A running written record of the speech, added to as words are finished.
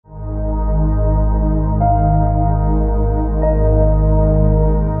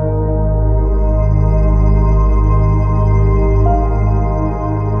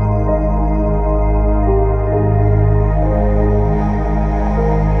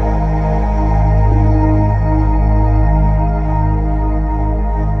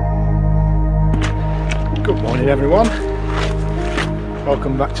everyone,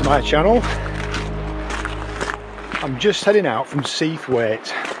 welcome back to my channel. I'm just heading out from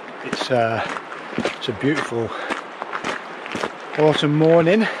Seathwaite. It's a beautiful autumn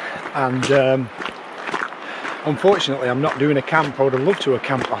morning, and unfortunately I'm not doing a camp. I would have loved to have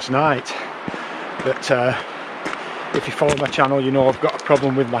camped last night, but if you follow my channel you know I've got a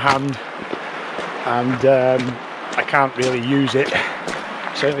problem with my hand, and I can't really use it.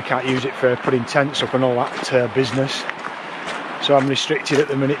 Certainly can't use it for putting tents up and all that business, so I'm restricted at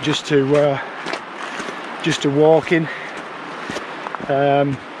the minute just to walking.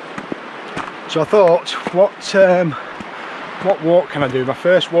 So I thought, what walk can I do? My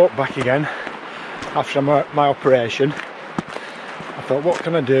first walk back again after my operation. I thought, what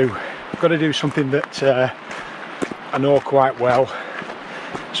can I do? I've got to do something that I know quite well,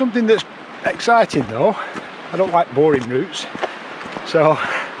 something that's exciting though. I don't like boring routes. So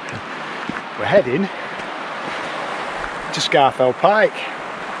we're heading to Scafell Pike,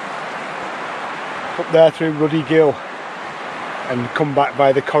 up there through Ruddy Gill, and come back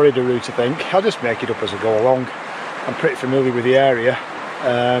by the corridor route. I think I'll just make it up as I go along. I'm pretty familiar with the area.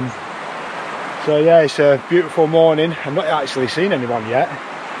 So yeah, it's a beautiful morning. I've not actually seen anyone yet.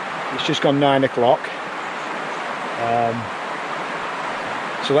 It's just gone 9 o'clock.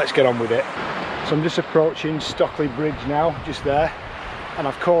 So let's get on with it. So I'm just approaching Stockley Bridge now, just there, and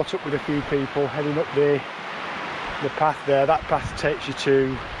I've caught up with a few people heading up the path there. That path takes you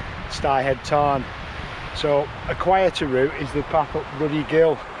to Styhead Tarn. So a quieter route is the path up Ruddy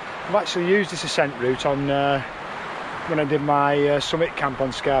Gill. I've actually used this ascent route on when I did my summit camp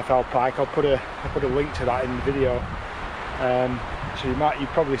on Scafell Pike. I'll put a link to that in the video. So you've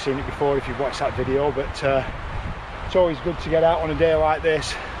probably seen it before if you've watched that video, but it's always good to get out on a day like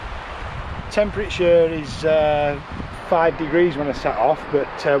this. Temperature is 5 degrees when I set off, but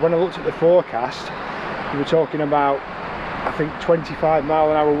when I looked at the forecast, we were talking about, I think, 25 mile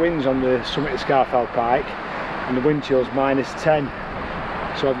an hour winds on the summit of Scafell Pike, and the wind chill's -10.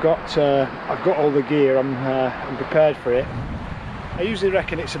 So I've got all the gear. I'm prepared for it. I usually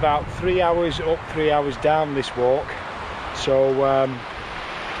reckon it's about 3 hours up, 3 hours down this walk. So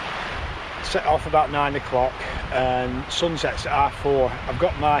set off about 9 o'clock, and sunsets at 4:30. I've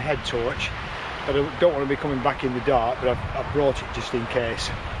got my head torch, but I don't want to be coming back in the dark, but I've brought it just in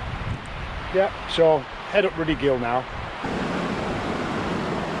case. Yeah, so head up Ruddy Gill now.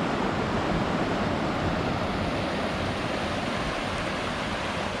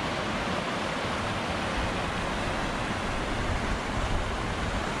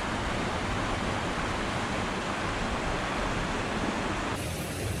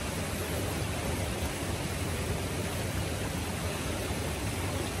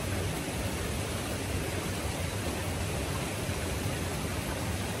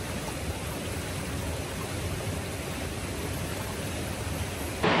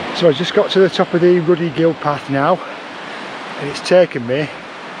 So I just got to the top of the Ruddy Gill path now, and it's taken me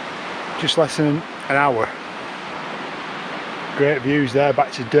just less than an hour. Great views there,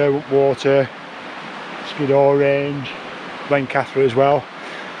 back to Derwent Water, Skiddaw Range, Blencathra as well.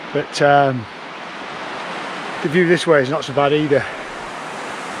 But the view this way is not so bad either.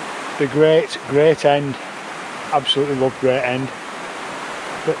 The great end, absolutely love Great End.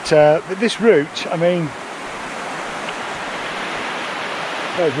 But this route, I mean,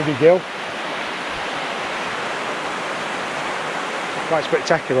 there's Ruddy Gill. Quite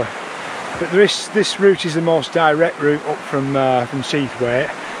spectacular. But this route is the most direct route up from Seathwaite.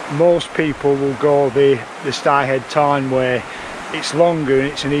 Most people will go the Styhead Tarn way. It's longer and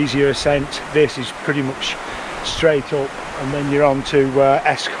it's an easier ascent. This is pretty much straight up, and then you're on to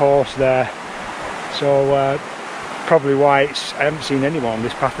Esk Horse there. So probably why I haven't seen anyone on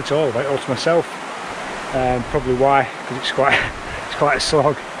this path at all, all to myself. Probably why, because it's quite a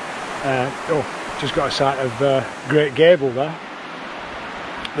slog. Just got a sight of Great Gable there.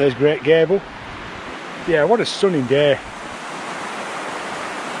 There's Great Gable. Yeah, what a stunning day.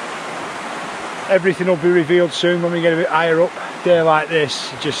 Everything will be revealed soon when we get a bit higher up. A day like this,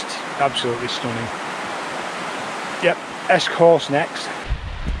 just absolutely stunning. Yep, Esk Horse next.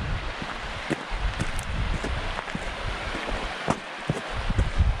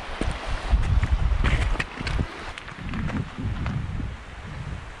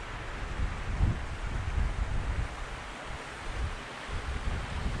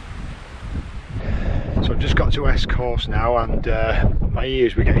 So I've just got to Esk Horse now, and my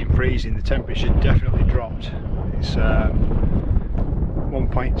ears were getting freezing. The temperature definitely dropped. It's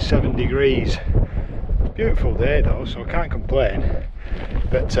 1.7 degrees. Beautiful day though, so I can't complain.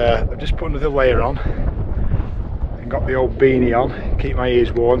 But I've just put another layer on and got the old beanie on, keep my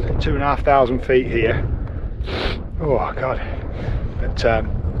ears warm. 2,500 feet here, Oh God. But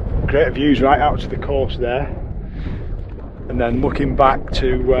great views right out to the coast there, and then looking back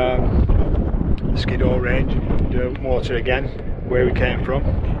to the Skiddaw range and water again where we came from.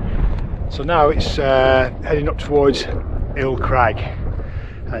 So now it's heading up towards Hill Crag,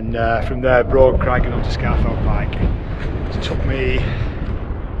 and from there Broad Crag and onto Scafell Pike. It took me an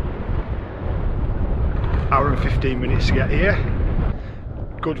hour and 15 minutes to get here.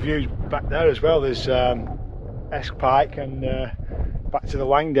 Good views back there as well. There's Scafell Pike and back to the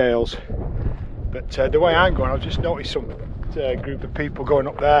Langdales. But the way I'm going, I've just noticed some group of people going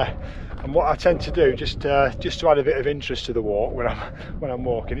up there, and what I tend to do, just to add a bit of interest to the walk when I'm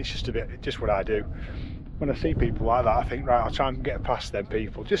walking, it's just what I do. When I see people like that, I think, right, I'll try and get past them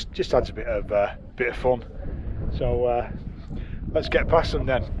people. Just adds a bit of fun. So let's get past them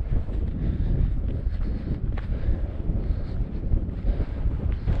then.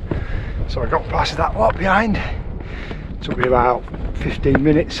 So I got past that lot behind. It took me about 15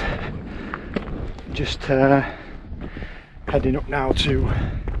 minutes. Just heading up now to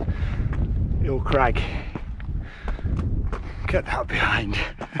Hill Crag. Get that behind.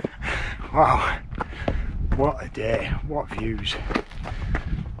 Wow, what a day, what views.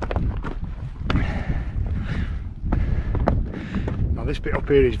 Now this bit up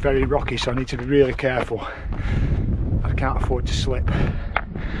here is very rocky, so I need to be really careful. I can't afford to slip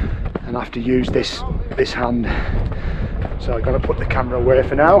and I have to use this hand. So I've got to put the camera away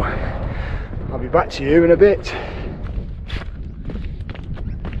for now. I'll be back to you in a bit.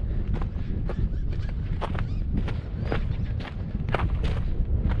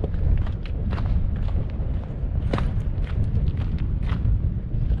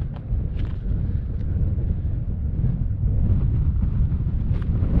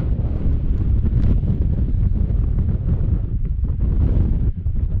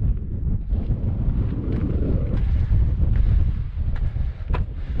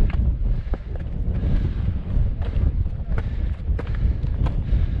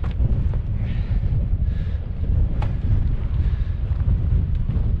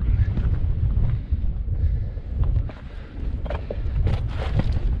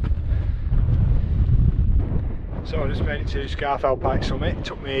 So I just made it to Scafell Pike summit. It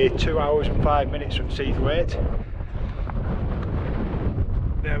took me 2 hours and 5 minutes from Seathwaite.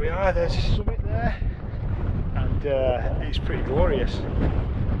 There we are, there's the summit there, and it's pretty glorious.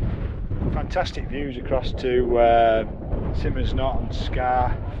 Fantastic views across to Simmers Knot and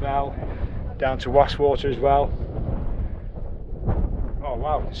Scafell, down to Wastwater as well. Oh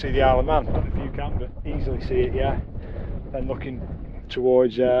wow, you can see the Isle of Man. I don't know if you can, but easily see it, yeah. Then looking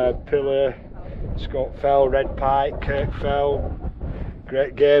towards Pillar, Scafell, Red Pike, Kirkfell,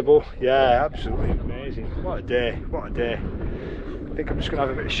 Great Gable. Yeah, absolutely amazing. What a day, what a day. I think I'm just going to have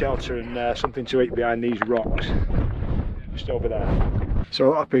a bit of shelter and something to eat behind these rocks, just over there. So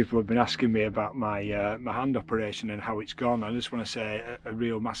a lot of people have been asking me about my my hand operation and how it's gone. I just want to say a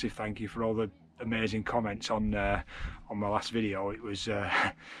real massive thank you for all the amazing comments on my last video. It was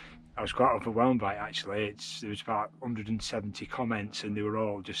I was quite overwhelmed by it actually. There was about 170 comments, and they were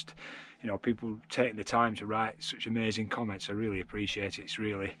all just, you know, people taking the time to write such amazing comments. I really appreciate it. It's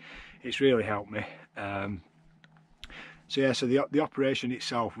really helped me. So yeah, so the operation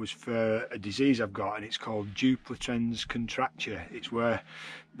itself was for a disease I've got, and it's called Dupuytren's contracture. It's where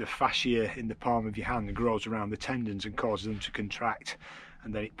the fascia in the palm of your hand grows around the tendons and causes them to contract,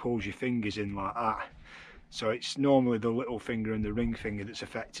 and then it pulls your fingers in like that. So it's normally the little finger and the ring finger that's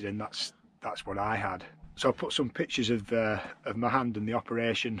affected, and that's what I had. So I put some pictures of my hand and the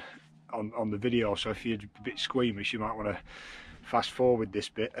operation on the video, so if you're a bit squeamish you might want to fast forward this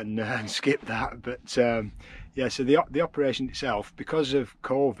bit and skip that. But yeah, so the operation itself, because of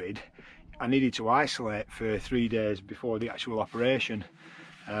COVID, I needed to isolate for 3 days before the actual operation.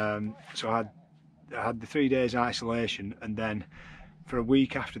 So I had the 3 days isolation, and then for a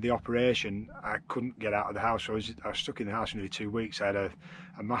week after the operation I couldn't get out of the house. So I was stuck in the house for nearly 2 weeks. I had a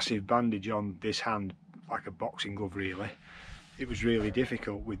massive bandage on this hand, like a boxing glove really. It was really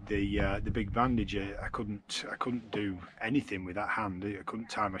difficult with the big bandage. I couldn't do anything with that hand. I couldn't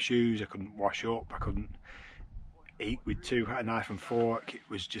tie my shoes, I couldn't wash up, I couldn't eat with a knife and fork. It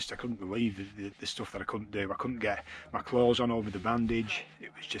was just, I couldn't believe the stuff that I couldn't do. I couldn't get my clothes on over the bandage.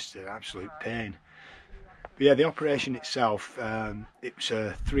 It was just an absolute pain. But yeah, the operation itself, it was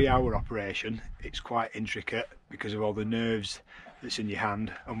a 3-hour operation. It's quite intricate because of all the nerves that's in your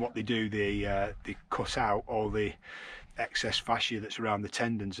hand, and what they do, they cut out all the excess fascia that's around the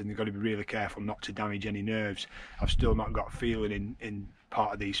tendons, and you've got to be really careful not to damage any nerves. I've still not got feeling in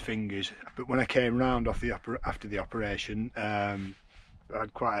part of these fingers, but when I came round after the operation,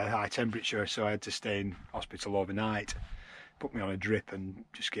 had quite a high temperature, so I had to stay in hospital overnight. Put me on a drip and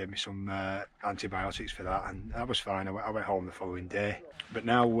just gave me some antibiotics for that, and that was fine. I went home the following day. But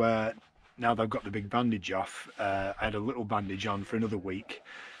now now that I've got the big bandage off, I had a little bandage on for another week,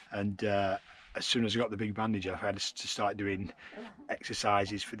 and as soon as I got the big bandage off, I had to start doing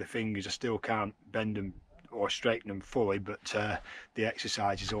exercises for the fingers. I still can't bend them or straighten them fully, but the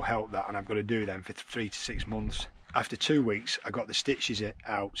exercises will help that, and I've got to do them for 3 to 6 months. After 2 weeks, I got the stitches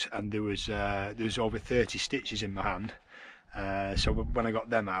out, and there was over 30 stitches in my hand. So when I got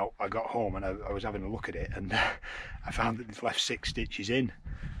them out, I got home and I was having a look at it, and I found that they'd left 6 stitches in.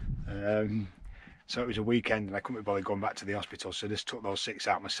 So it was a weekend and I couldn't be bothered going back to the hospital, so I just took those 6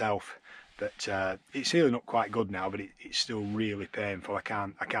 out myself. But it's healing up quite good now, but it's still really painful. I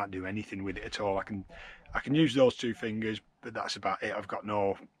can't do anything with it at all. I can use those 2 fingers, but that's about it.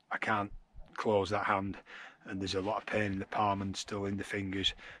 I can't close that hand, and there's a lot of pain in the palm and still in the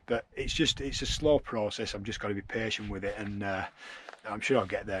fingers. But it's a slow process. I've just got to be patient with it, and I'm sure I'll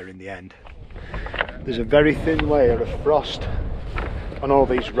get there in the end. There's a very thin layer of frost on all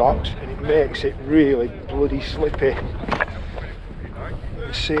these rocks, and it makes it really bloody slippy.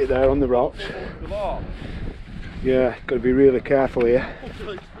 You see it there on the rocks. Yeah, got to be really careful here.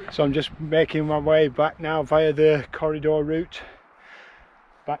 So I'm just making my way back now via the corridor route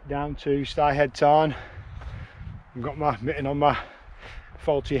back down to Seathwaite Tarn. I've got my mitten on my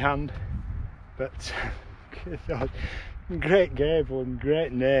faulty hand, but great gable and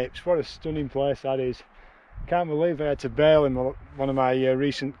great napes. What a stunning place that is. Can't believe I had to bail in one of my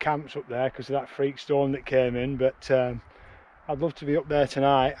recent camps up there because of that freak storm that came in, but I'd love to be up there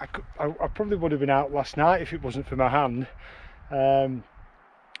tonight. I probably would have been out last night if it wasn't for my hand.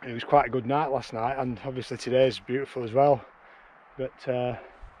 It was quite a good night last night, and obviously today's beautiful as well, but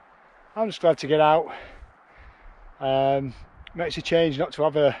I'm just glad to get out. Makes a change not to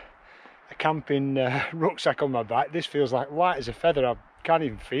have a camping rucksack on my back. This feels like light as a feather. I can't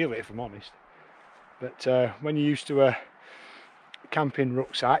even feel it, if I'm honest. But when you're used to a camping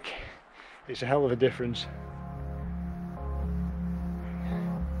rucksack, it's a hell of a difference.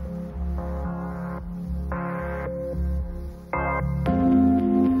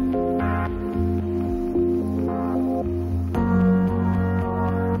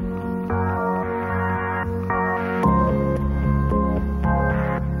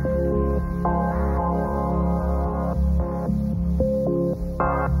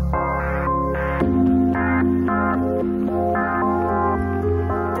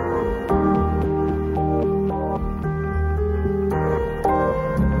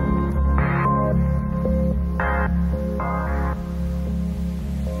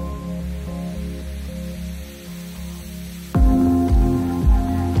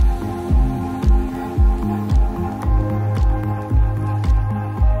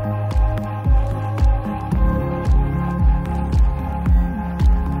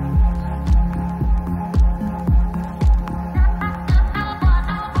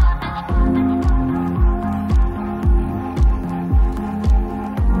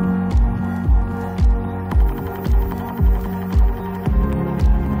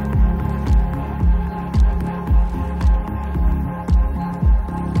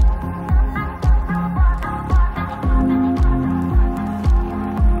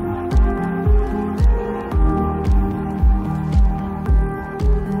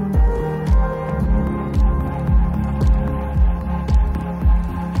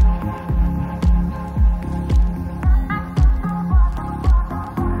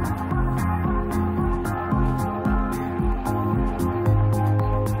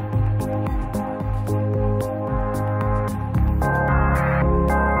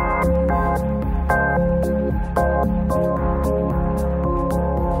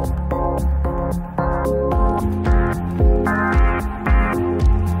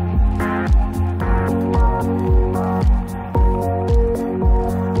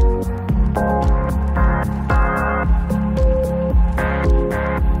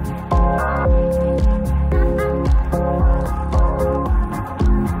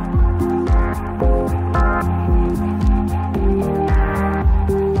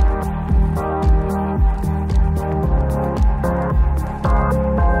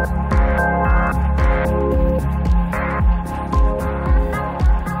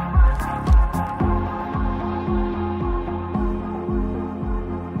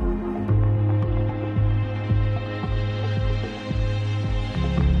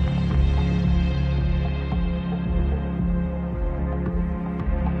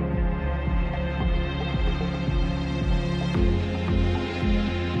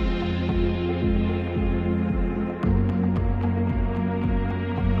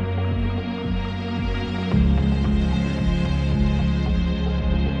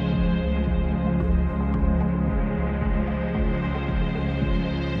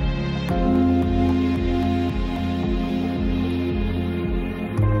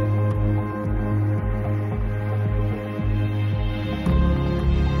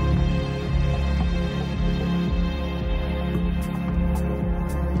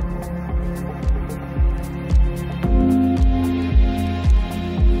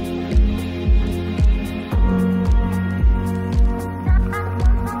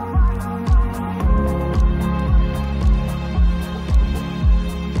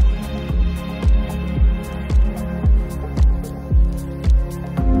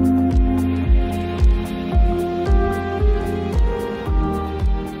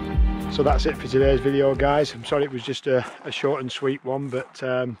 So that's it for today's video, guys. I'm sorry it was just a short and sweet one, but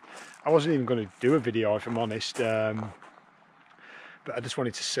I wasn't even going to do a video, if I'm honest. But I just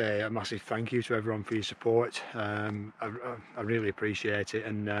wanted to say a massive thank you to everyone for your support. I really appreciate it,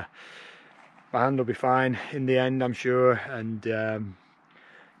 and my hand will be fine in the end, I'm sure. And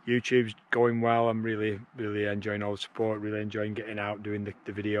YouTube's going well. I'm really enjoying all the support, really enjoying getting out, doing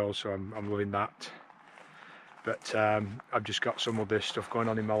the videos, so I'm loving that. But I've just got some other stuff going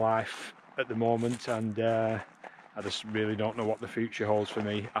on in my life at the moment, and I just really don't know what the future holds for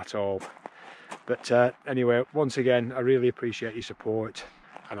me at all. But anyway, once again, I really appreciate your support,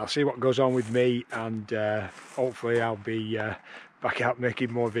 and I'll see what goes on with me, and hopefully I'll be back out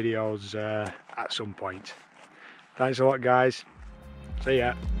making more videos at some point. Thanks a lot, guys. See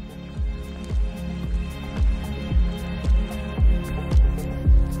ya.